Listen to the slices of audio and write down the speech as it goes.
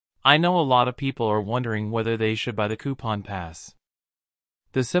I know a lot of people are wondering whether they should buy the coupon pass.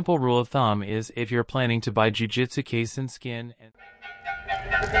 The simple rule of thumb is if you're planning to buy Jujutsu Kaisen skin and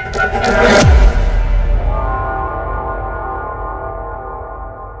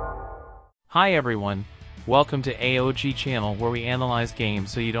Hi everyone, welcome to AOG channel where we analyze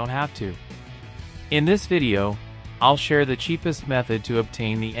games so you don't have to. In this video, I'll share the cheapest method to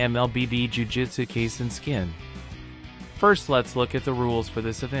obtain the MLBB Jujutsu Kaisen skin. First, let's look at the rules for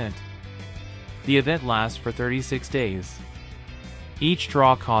this event. The event lasts for 36 days. Each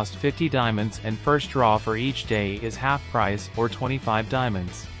draw costs 50 diamonds and first draw for each day is half price or 25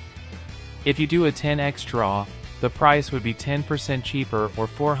 diamonds. If you do a 10x draw, the price would be 10% cheaper or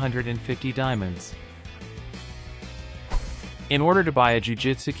 450 diamonds. In order to buy a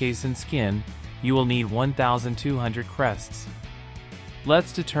Jujutsu Kaisen skin, you will need 1,200 crests.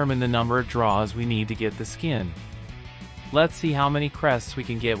 Let's determine the number of draws we need to get the skin. Let's see how many crests we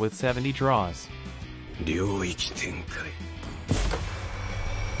can get with 70 draws. 領域展開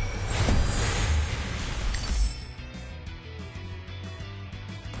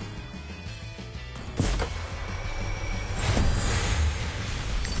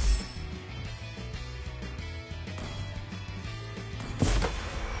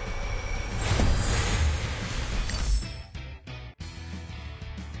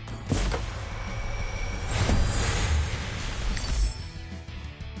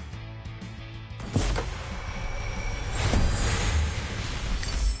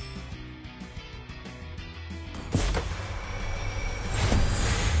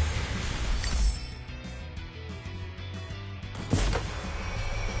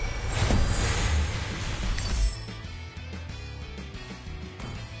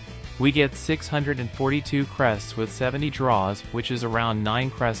We get 642 crests with 70 draws, which is around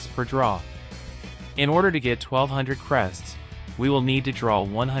 9 crests per draw. In order to get 1,200 crests, we will need to draw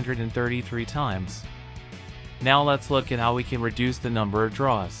 133 times. Now let's look at how we can reduce the number of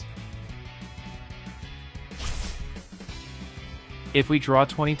draws. If we draw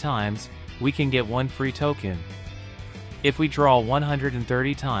 20 times, we can get 1 free token. If we draw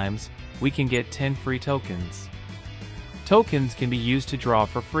 130 times, we can get 10 free tokens. Tokens can be used to draw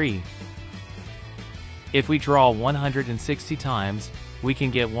for free. If we draw 160 times, we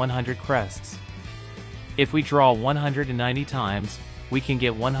can get 100 crests. If we draw 190 times, we can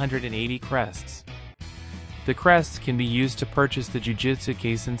get 180 crests. The crests can be used to purchase the Jujutsu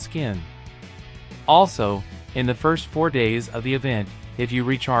Kaisen skin. Also, in the first 4 days of the event, if you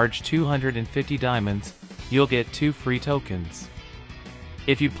recharge 250 diamonds, you'll get 2 free tokens.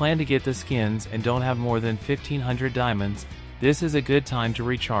 If you plan to get the skins and don't have more than 1,500 diamonds, this is a good time to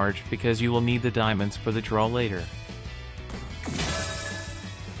recharge because you will need the diamonds for the draw later.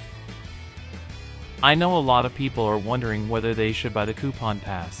 I know a lot of people are wondering whether they should buy the coupon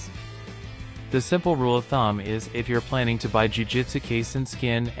pass. The simple rule of thumb is if you're planning to buy Jujutsu Kaisen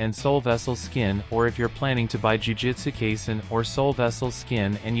skin and Soul Vessel skin, or if you're planning to buy Jujutsu Kaisen or Soul Vessel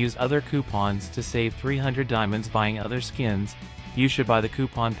skin and use other coupons to save 300 diamonds buying other skins, you should buy the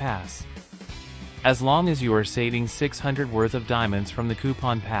coupon pass. As long as you are saving 600 worth of diamonds from the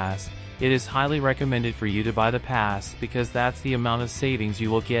coupon pass, it is highly recommended for you to buy the pass because that's the amount of savings you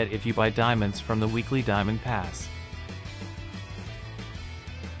will get if you buy diamonds from the weekly diamond pass.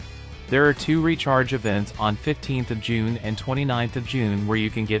 There are 2 recharge events on 15th of June and 29th of June where you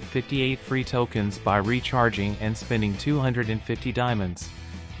can get 58 free tokens by recharging and spending 250 diamonds.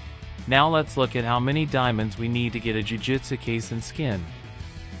 Now let's look at how many diamonds we need to get a Jujutsu Kaisen skin.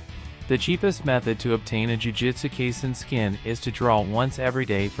 The cheapest method to obtain a Jujutsu Kaisen skin is to draw once every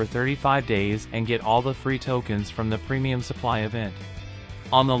day for 35 days and get all the free tokens from the premium supply event.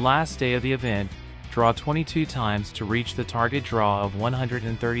 On the last day of the event, draw 22 times to reach the target draw of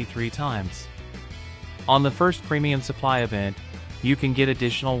 133 times. On the first premium supply event, you can get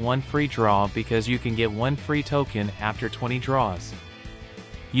additional 1 free draw because you can get 1 free token after 20 draws.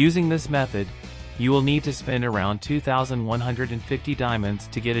 Using this method, you will need to spend around 2,150 diamonds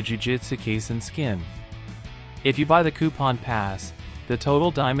to get a Jujutsu Kaisen skin. If you buy the coupon pass, the total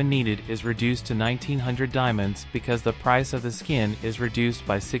diamond needed is reduced to 1,900 diamonds because the price of the skin is reduced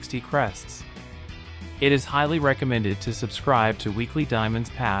by 60 crests. It is highly recommended to subscribe to Weekly Diamonds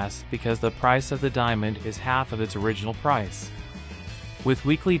Pass because the price of the diamond is half of its original price. With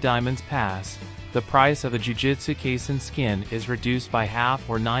Weekly Diamonds Pass, the price of a Jujutsu Kaisen skin is reduced by half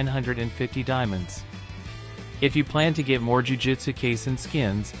or 950 diamonds. If you plan to get more Jujutsu Kaisen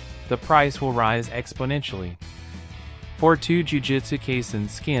skins, the price will rise exponentially. For 2 Jujutsu Kaisen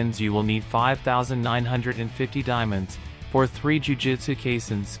skins you will need 5,950 diamonds, For 3 Jujutsu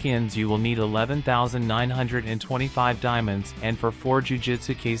Kaisen skins you will need 11,925 diamonds, and for 4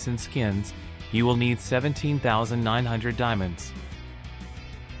 Jujutsu Kaisen skins, you will need 17,900 diamonds.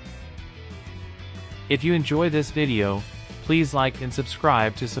 If you enjoy this video, please like and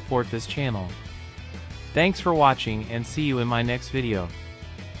subscribe to support this channel. Thanks for watching and see you in my next video.